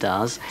everything that he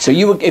does. So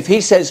if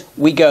he says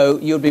we go,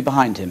 you would be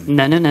behind him?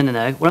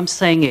 No. What I'm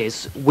saying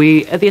is,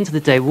 at the end of the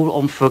day, we're all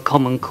on for a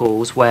common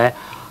cause where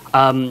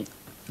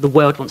the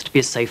world wants to be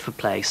a safer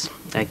place,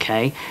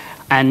 okay?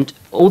 And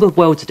all the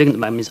world's doing at the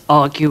moment is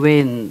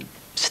arguing,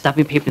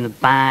 stabbing people in the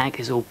back.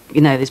 There's all,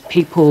 there's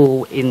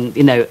people in,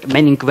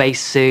 men in grey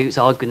suits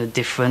arguing the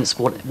difference,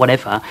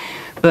 whatever.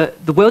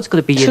 But the world's got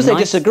to be united. Because they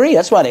disagree,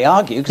 that's why they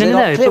argue.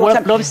 No. But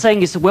what I'm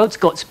saying is the world's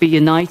got to be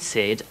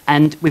united,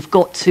 and we've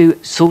got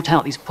to sort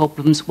out these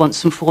problems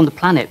once and for all on the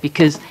planet,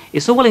 because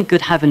it's all well and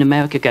good having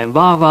America going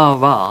rah, rah,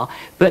 rah,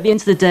 but at the end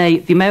of the day,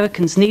 the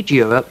Americans need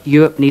Europe,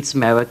 Europe needs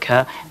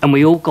America, and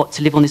we all got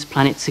to live on this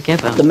planet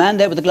together. The man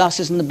there with the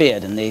glasses and the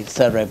beard in the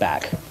third row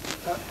back.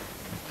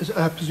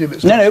 I presume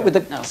it's... No, with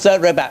the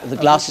third row back with the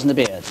glasses and the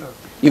beard.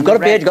 You've got a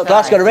beard, you've got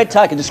glasses, you've got a red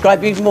tie. I can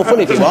describe you even more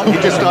fully if you want.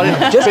 You just started.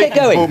 Just get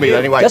going. Me,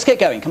 anyway. Just get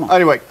going, come on.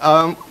 Anyway,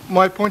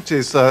 my point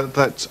is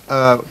that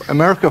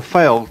America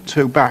failed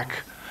to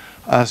back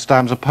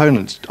Saddam's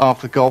opponents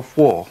after the Gulf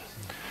War.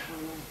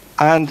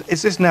 And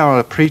is this now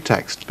a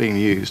pretext being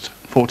used,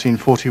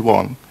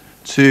 1441,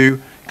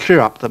 to clear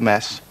up the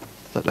mess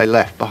that they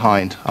left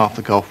behind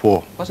after the Gulf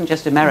War? It wasn't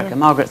just America.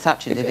 Margaret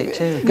Thatcher did it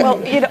too. Well,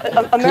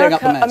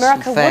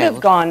 America would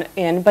have gone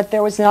in, but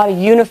there was not a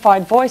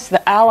unified voice.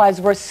 The Allies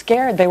were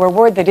scared. They were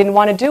worried. They didn't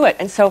want to do it,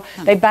 and so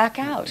they back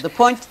out. The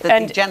point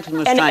that the gentleman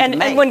was trying to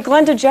make. And when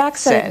Glenda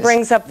Jackson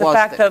brings up the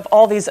fact of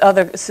all these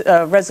other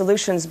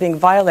resolutions being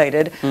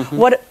violated,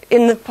 what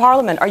in the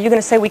Parliament are you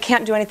going to say we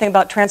can't do anything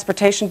about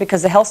transportation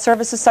because the health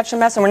service is such a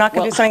mess, and we're not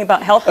going to do something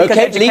about health because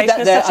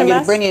education is such a mess? I'm going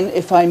to bring in,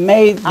 if I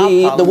may,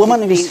 the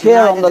woman who's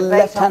here on the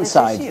left-hand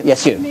side.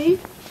 Yes, you. Me?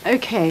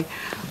 Okay.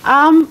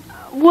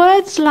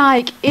 Words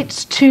like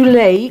 "it's too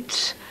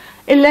late"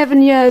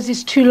 11 years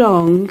is too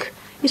long,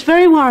 it's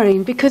very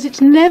worrying, because it's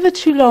never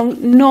too long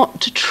not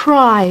to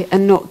try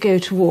and not go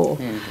to war.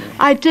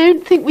 I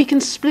don't think we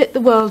can split the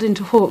world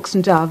into hawks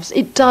and doves.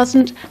 It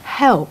doesn't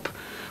help.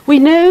 We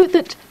know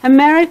that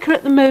America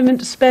at the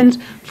moment spends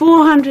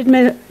 $400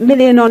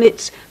 million on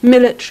its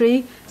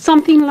military,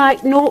 something like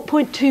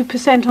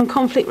 0.2% on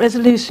conflict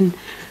resolution.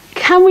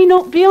 Can we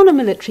not be on a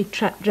military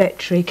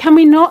trajectory? Can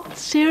we not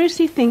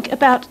seriously think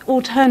about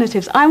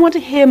alternatives? I want to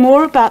hear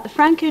more about the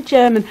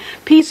Franco-German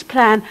peace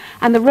plan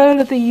and the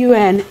role of the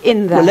UN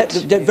in that. Well,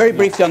 very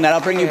briefly on that,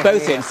 I'll bring you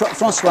both in.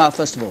 Francois,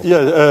 first of all.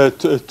 Yeah,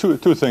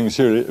 two things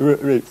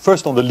here.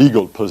 First, on the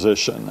legal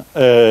position.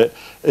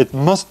 It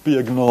must be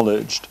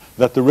acknowledged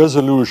that the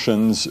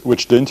resolutions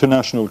which the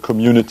international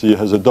community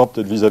has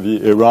adopted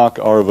vis-à-vis Iraq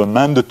are of a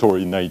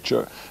mandatory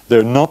nature.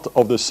 They're not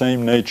of the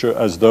same nature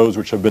as those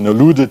which have been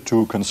alluded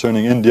to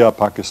concerning India,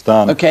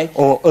 Pakistan,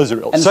 or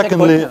Israel. And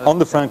secondly, on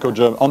the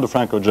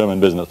Franco-German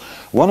business,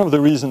 one of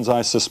the reasons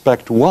I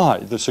suspect why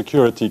the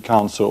Security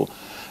Council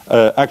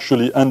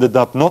actually ended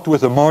up not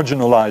with a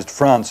marginalized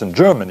France and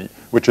Germany,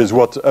 which is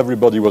what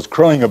everybody was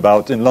crowing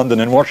about in London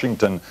and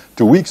Washington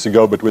 2 weeks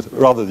ago, but with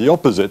rather the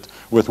opposite,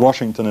 with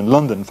Washington and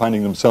London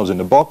finding themselves in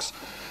a box,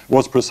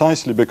 was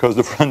precisely because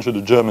the French and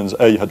the Germans,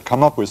 A, had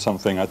come up with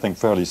something, I think,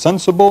 fairly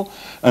sensible,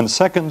 and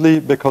secondly,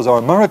 because our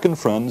American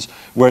friends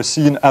were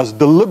seen as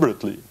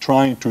deliberately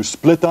trying to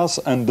split us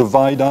and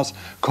divide us,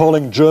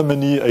 calling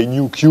Germany a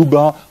new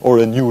Cuba or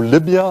a new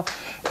Libya.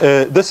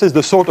 This is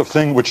the sort of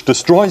thing which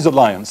destroys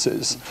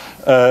alliances,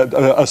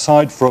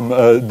 aside from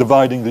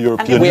dividing the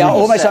European Union. We are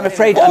almost, I'm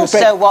afraid...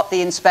 Also what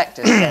the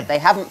inspectors said, they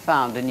haven't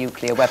found a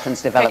nuclear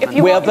weapons development.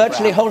 We are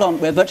virtually, hold on,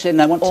 we're virtually,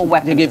 and I want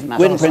to give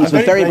Gwyn Prins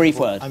a very brief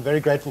word. I'm very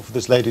grateful for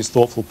this lady's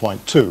thoughtful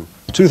point too.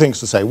 Two things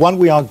to say. One,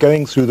 we are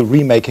going through the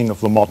remaking of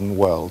the modern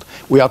world.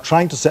 We are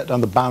trying to set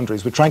down the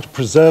boundaries. We're trying to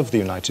preserve the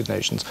United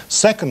Nations.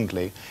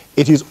 Secondly,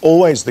 it is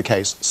always the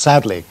case,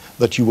 sadly,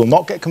 that you will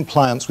not get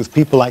compliance with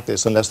people like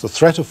this unless the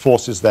threat of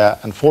force is there,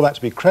 and for that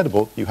to be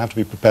credible, you have to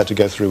be prepared to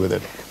go through with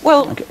it.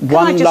 Well, can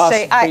I just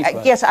say,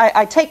 yes,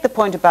 I take the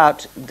point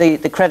about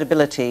the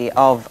credibility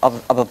of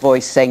a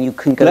voice saying you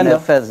can go no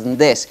further than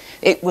this.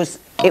 It was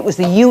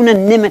the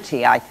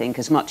unanimity, I think,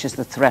 as much as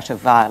the threat of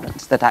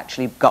violence that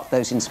actually got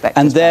those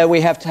inspectors. And there we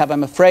have to have,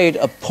 I'm afraid,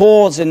 a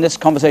pause in this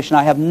conversation.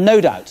 I have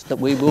no doubt that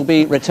we will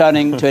be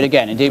returning to it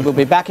again. Indeed, we'll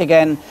be back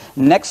again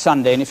next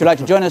Sunday. And if you'd like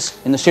to join us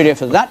in the studio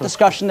for that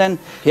discussion, then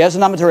here's the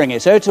number to ring.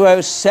 It's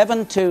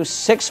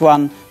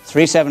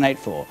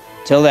 020-7261-3784.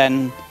 Till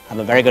then, have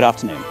a very good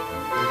afternoon.